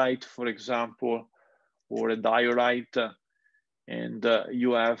granodiorite, for example, or a diorite, and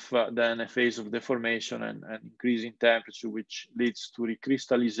you have then a phase of deformation and increasing temperature, which leads to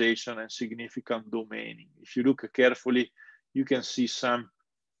recrystallization and significant domaining. If you look carefully, you can see some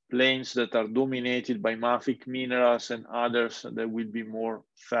planes that are dominated by mafic minerals and others that will be more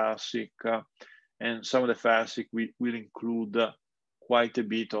felsic, and some of the felsic will include quite a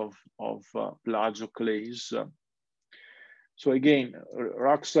bit of plagioclase. So again,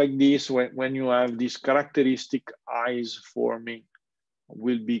 rocks like this, when you have these characteristic eyes forming,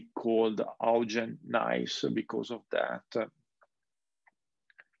 will be called Augen gneiss because of that.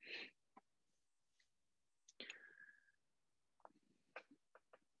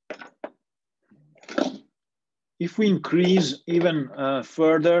 If we increase even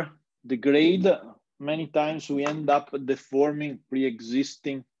further the grade, many times we end up deforming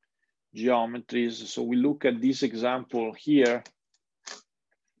pre-existing geometries. So we look at this example here,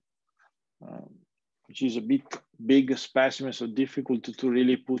 which is a bit big specimen, so difficult to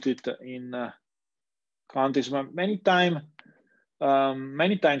really put it in context. But many times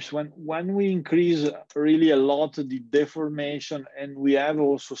when we increase really a lot the deformation, and we have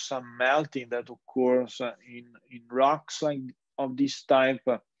also some melting that occurs in rocks like of this type,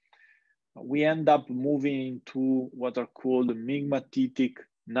 we end up moving into what are called migmatitic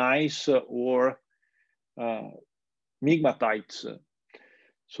gneiss or migmatites.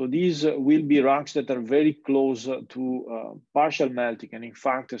 So these will be rocks that are very close to partial melting. And in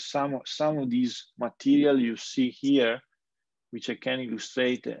fact, some of these material you see here, which I can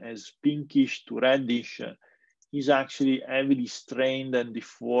illustrate as pinkish to reddish, is actually heavily strained and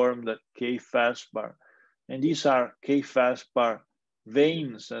deformed K-feldspar. And these are K-feldspar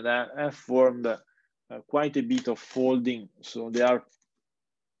veins that have formed quite a bit of folding. So they are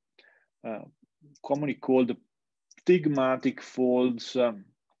commonly called stigmatic folds,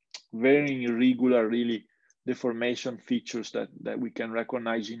 very irregular, really, deformation features that we can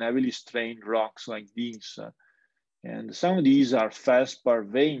recognize in heavily strained rocks like these. And some of these are feldspar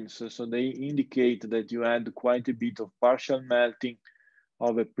veins, so they indicate that you had quite a bit of partial melting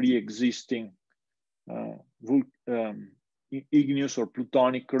of a pre-existing igneous or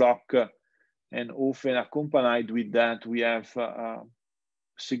plutonic rock, and often accompanied with that, we have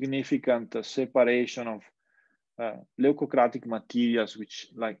significant separation of leucocratic materials,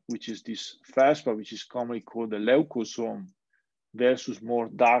 which is this feldspar, which is commonly called the leucosome, versus more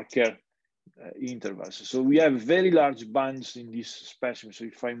darker intervals. So we have very large bands in this specimen. So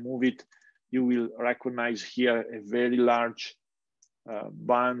if I move it, you will recognize here a very large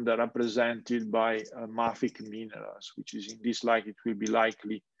band represented by mafic minerals, which is in this light, it will be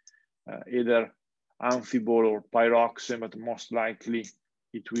likely either amphibole or pyroxene, but most likely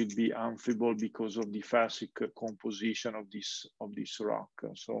it will be amphibole because of the felsic composition of this rock.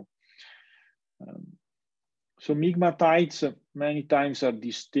 So migmatites many times are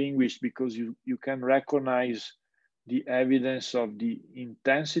distinguished because you can recognize the evidence of the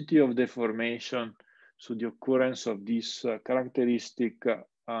intensity of deformation, so the occurrence of these characteristic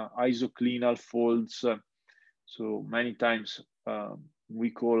isoclinal folds. So many times we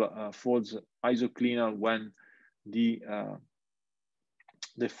call folds isoclinal when the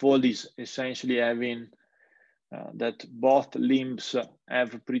fold is essentially having that both limbs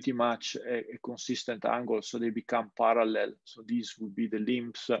have pretty much a consistent angle, so they become parallel. So these would be the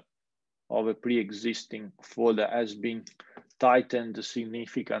limbs of a pre-existing fold that has been tightened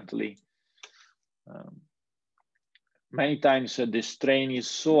significantly. Many times the strain is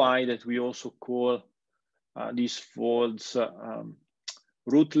so high that we also call these folds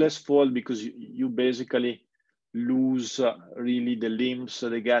rootless fold, because you basically lose really the limbs, so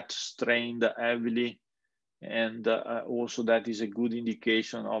they get strained heavily. And also that is a good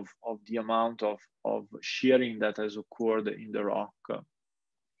indication of the amount of shearing that has occurred in the rock.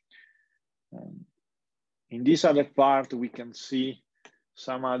 In this other part, we can see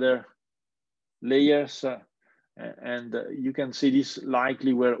some other layers, and you can see this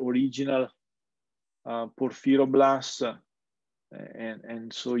likely were original porphyroblasts,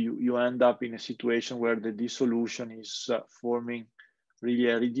 and so you end up in a situation where the dissolution is forming really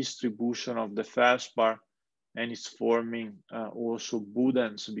a redistribution of the feldspar, and it's forming also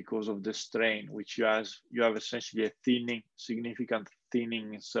budens because of the strain, which you have essentially a thinning, significant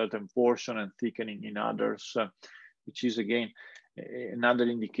thinning in certain portion and thickening in others, which is again another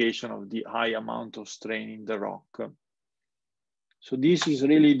indication of the high amount of strain in the rock. So this is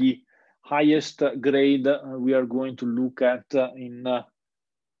really the highest grade we are going to look at in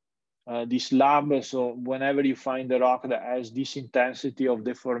this lab. So whenever you find a rock that has this intensity of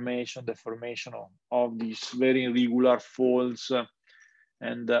deformation of these very irregular folds,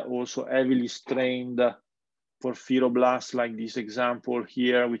 and also heavily strained porphyroblasts like this example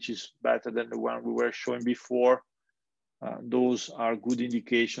here, which is better than the one we were showing before, those are good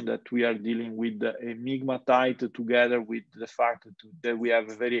indication that we are dealing with a migmatite, together with the fact that we have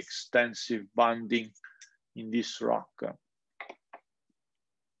a very extensive banding in this rock.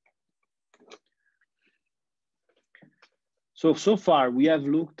 So far we have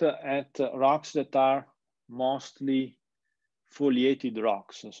looked at rocks that are mostly foliated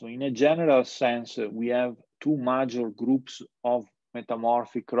rocks. So in a general sense, we have two major groups of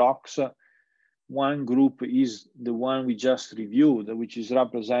metamorphic rocks. One group is the one we just reviewed, which is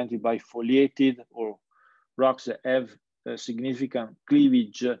represented by foliated or rocks that have significant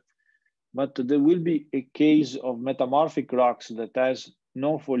cleavage, but there will be a case of metamorphic rocks that has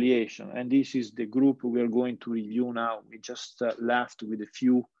no foliation, and this is the group we are going to review now. We just left with a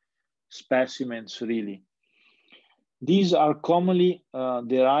few specimens really. These are commonly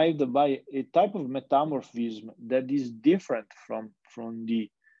derived by a type of metamorphism that is different from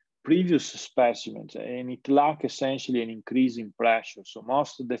the previous specimens, and it lacks essentially an increase in pressure. So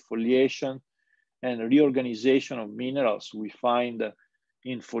most of the foliation and reorganization of minerals we find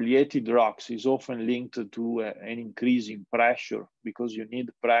in foliated rocks is often linked to an increase in pressure, because you need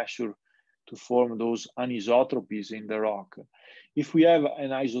pressure to form those anisotropies in the rock. If we have an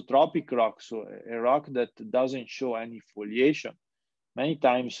isotropic rock, so a rock that doesn't show any foliation, many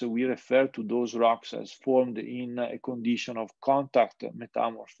times we refer to those rocks as formed in a condition of contact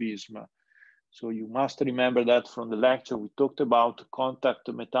metamorphism. So you must remember that from the lecture we talked about contact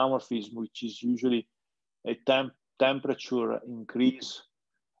metamorphism, which is usually a temperature increase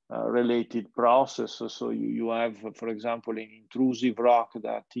related process. So you have, for example, an intrusive rock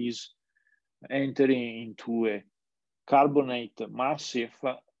that is entering into a carbonate massif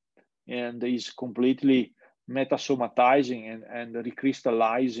and is completely metasomatizing and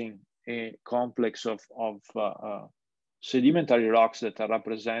recrystallizing a complex of sedimentary rocks that are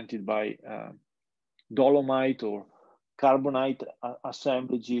represented by dolomite or carbonate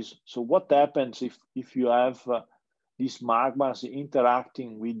assemblages. So what happens if you have these magmas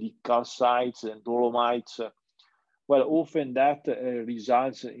interacting with the calcites and dolomites? Well, often that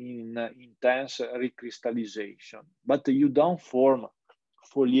results in intense recrystallization, but you don't form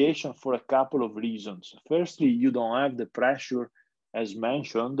foliation for a couple of reasons. Firstly, you don't have the pressure as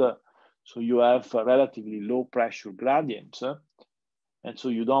mentioned, so you have relatively low pressure gradients, and so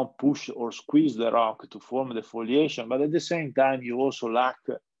you don't push or squeeze the rock to form the foliation, but at the same time, you also lack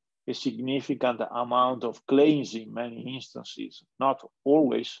a significant amount of clays in many instances, not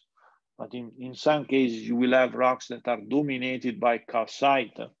always, but in some cases, you will have rocks that are dominated by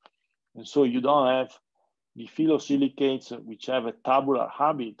calcite, and so you don't have the phyllosilicates, which have a tabular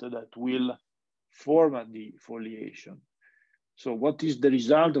habit that will form the foliation. So what is the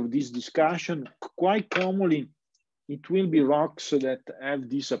result of this discussion? Quite commonly, it will be rocks that have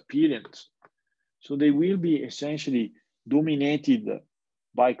this appearance. So they will be essentially dominated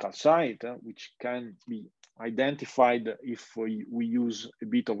by calcite, which can be identified if we use a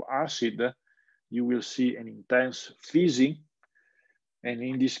bit of acid. You will see an intense fizzing. And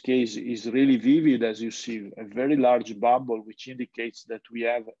in this case, is really vivid, as you see, a very large bubble, which indicates that we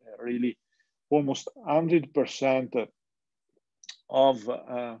have really almost 100% of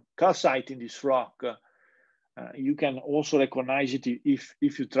calcite in this rock. You can also recognize it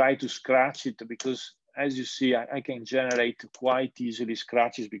if you try to scratch it, because as you see, I can generate quite easily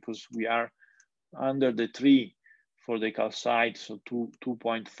scratches because we are under the tree for the calcite, so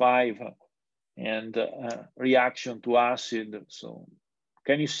 2.5, and reaction to acid. So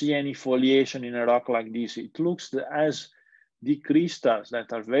can you see any foliation in a rock like this? It looks as the crystals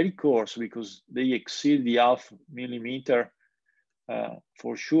that are very coarse because they exceed the half millimeter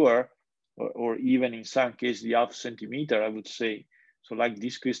for sure, or even in some cases the half centimeter, I would say. So like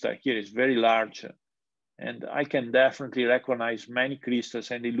this crystal here is very large, and I can definitely recognize many crystals,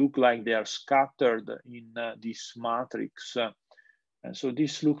 and they look like they are scattered in this matrix. And so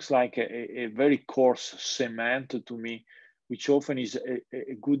this looks like a very coarse cement to me, which often is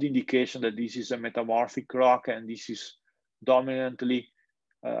a good indication that this is a metamorphic rock, and this is dominantly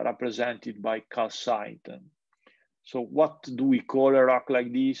represented by calcite. So what do we call a rock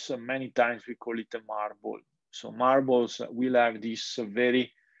like this? Many times we call it a marble. So marbles will have this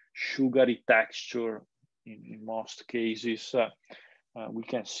very sugary texture in most cases. We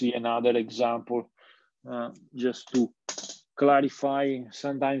can see another example just to clarify.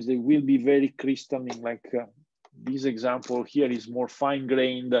 Sometimes they will be very crystalline, like this example here is more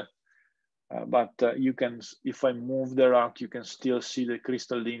fine-grained, but you can, if I move the rock, you can still see the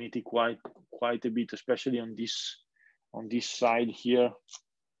crystallinity quite a bit, especially on this side here.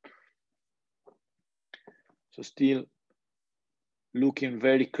 So still looking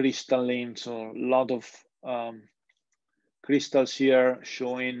very crystalline. So a lot of crystals here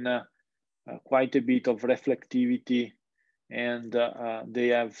showing quite a bit of reflectivity, and they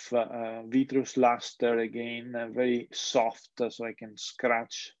have vitreous luster again, very soft, so I can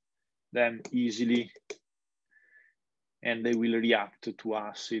scratch them easily, and they will react to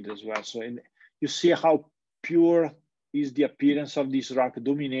acid as well. So you see how pure is the appearance of this rock,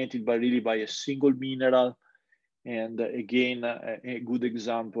 dominated by a single mineral, and again a good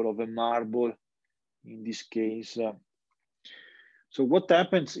example of a marble in this case. So what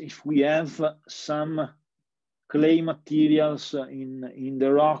happens if we have some clay materials in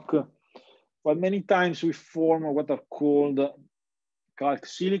the rock? Well, many times we form what are called calc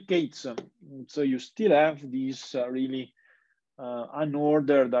silicates. So you still have these really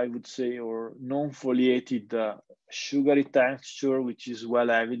unordered, I would say, or non-foliated sugary texture, which is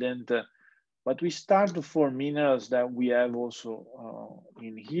well evident. But we start to form minerals that we have also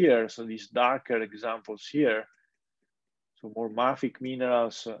in here. So these darker examples here. So more mafic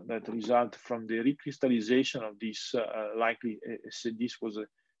minerals that result from the recrystallization of this, likely this was a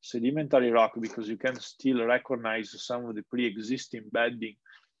sedimentary rock, because you can still recognize some of the pre-existing bedding.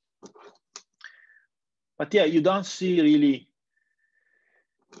 But yeah, you don't see really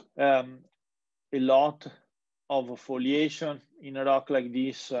a lot of foliation in a rock like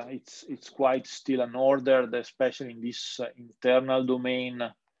this. It's quite still unordered, especially in this internal domain.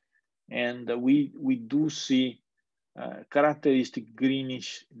 And we do see characteristic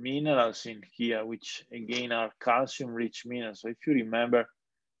greenish minerals in here, which again are calcium-rich minerals. So if you remember,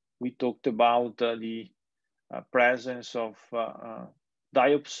 we talked about the presence of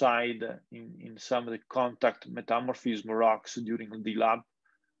diopside in some of the contact metamorphism rocks during the lab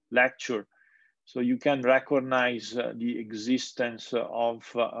lecture. So you can recognize the existence of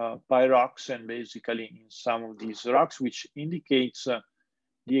pyroxene basically in some of these rocks, which indicates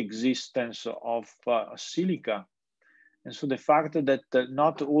the existence of silica. And so the fact that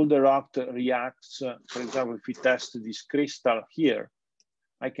not all the rock reacts, for example, if we test this crystal here,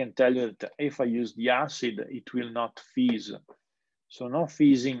 I can tell you that if I use the acid, it will not fizz. So no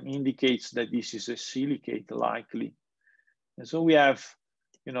fizzing indicates that this is a silicate likely. And so we have,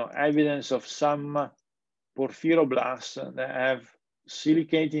 evidence of some porphyroblasts that have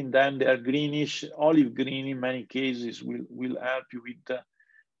silicate in them. They are greenish, olive green in many cases, will help you with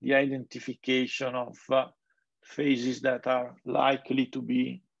the identification of phases that are likely to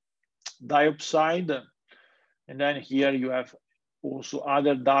be diopside. And then here you have also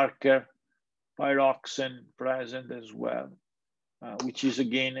other darker pyroxene present as well, which is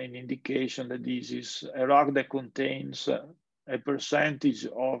again an indication that this is a rock that contains a percentage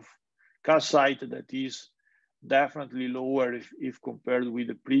of calcite that is definitely lower if compared with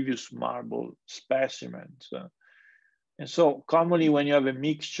the previous marble specimens. And so commonly when you have a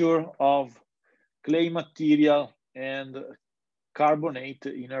mixture of clay material and carbonate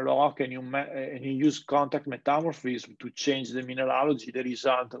in a rock and you use contact metamorphism to change the mineralogy, the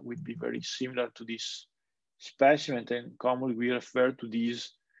result would be very similar to this specimen, and commonly we refer to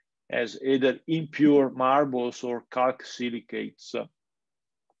these as either impure marbles or calc silicates.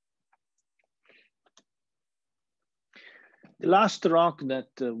 The last rock that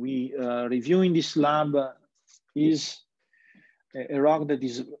we review in this lab is a rock that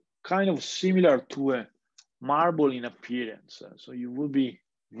is kind of similar to a marble in appearance. So you will be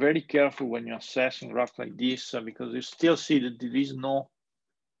very careful when you're assessing rock like this because you still see that there is no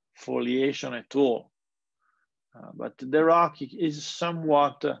foliation at all. But the rock is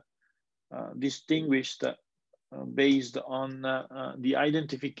somewhat distinguished based on the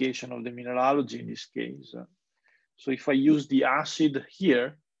identification of the mineralogy in this case. So if I use the acid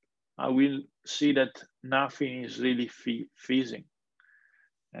here, I will see that nothing is really fizzing.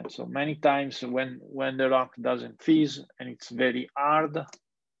 And so many times when the rock doesn't fizz and it's very hard,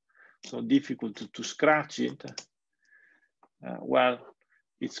 so difficult to scratch it, well,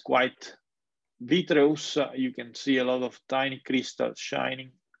 it's quite vitreous. You can see a lot of tiny crystals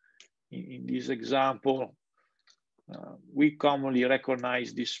shining. In this example, we commonly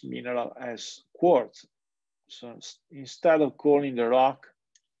recognize this mineral as quartz. So instead of calling the rock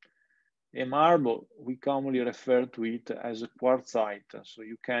a marble, we commonly refer to it as a quartzite. So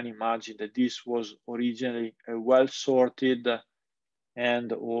you can imagine that this was originally a well-sorted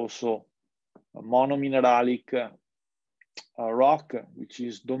and also a monomineralic rock, which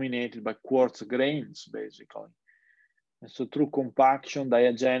is dominated by quartz grains, basically. And so through compaction,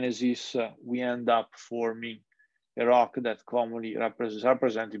 diagenesis, we end up forming a rock that commonly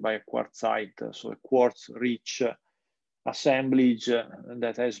represented by a quartzite, so a quartz-rich assemblage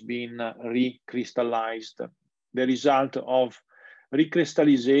that has been recrystallized. The result of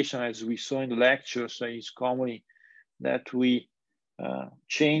recrystallization, as we saw in the lectures, is commonly that we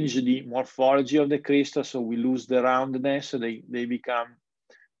change the morphology of the crystal, so we lose the roundness, they become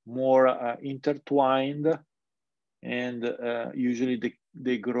more intertwined, and usually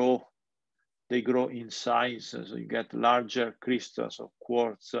they grow in size, so you get larger crystals of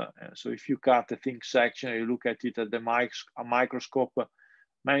quartz. So if you cut a thin section, you look at it at the microscope,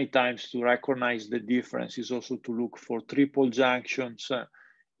 many times to recognize the difference is also to look for triple junctions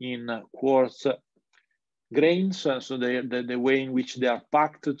in quartz grains. So the way in which they are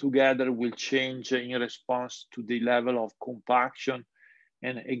packed together will change in response to the level of compaction,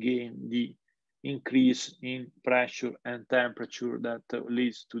 and again, the increase in pressure and temperature that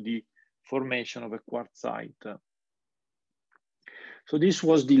leads to the formation of a quartzite. So this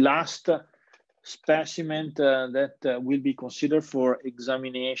was the last specimen that will be considered for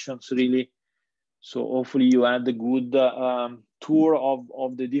examinations, really. So hopefully you had a good tour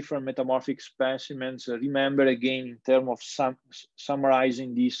of the different metamorphic specimens. Remember again, in terms of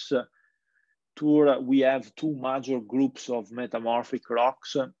summarizing this tour, we have two major groups of metamorphic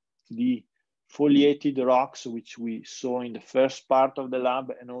rocks: the foliated rocks, which we saw in the first part of the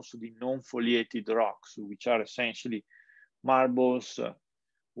lab, and also the non-foliated rocks, which are essentially marbles,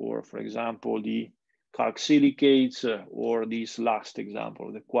 or for example, the calc-silicates, or this last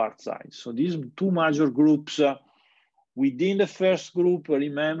example, the quartzites. So these two major groups Within the first group,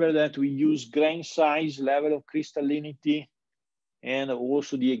 remember that we use grain size, level of crystallinity, and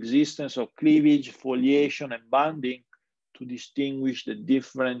also the existence of cleavage, foliation, and banding to distinguish the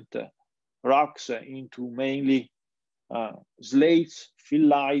different rocks into mainly slates,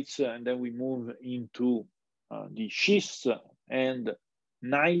 phyllites, and then we move into the schists and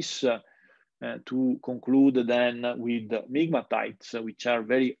gneiss to conclude then with migmatites, which are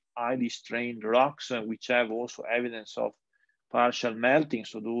very highly strained rocks, which have also evidence of partial melting.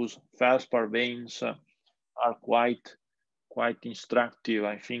 So those feldspar veins are quite instructive,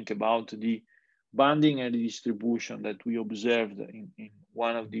 I think, about the banding and the distribution that we observed in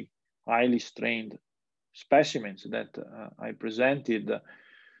one of the highly strained specimens that I presented.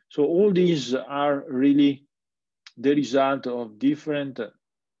 So all these are really the result of different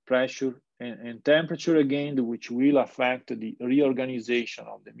pressure and temperature, again, which will affect the reorganization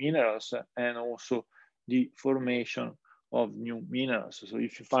of the minerals and also the formation of new minerals. So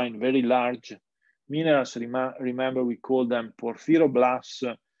if you find very large minerals, remember we call them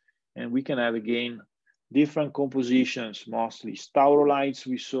porphyroblasts, and we can have, again, different compositions, mostly staurolites.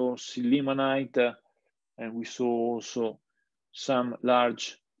 We saw sillimanite, and we saw also some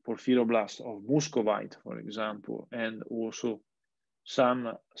large porphyroblasts of muscovite, for example, and also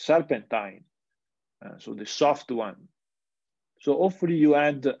some serpentine, so the soft one. So hopefully you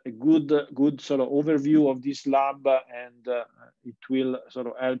had a good sort of overview of this lab, and it will sort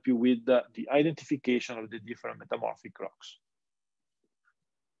of help you with the identification of the different metamorphic rocks.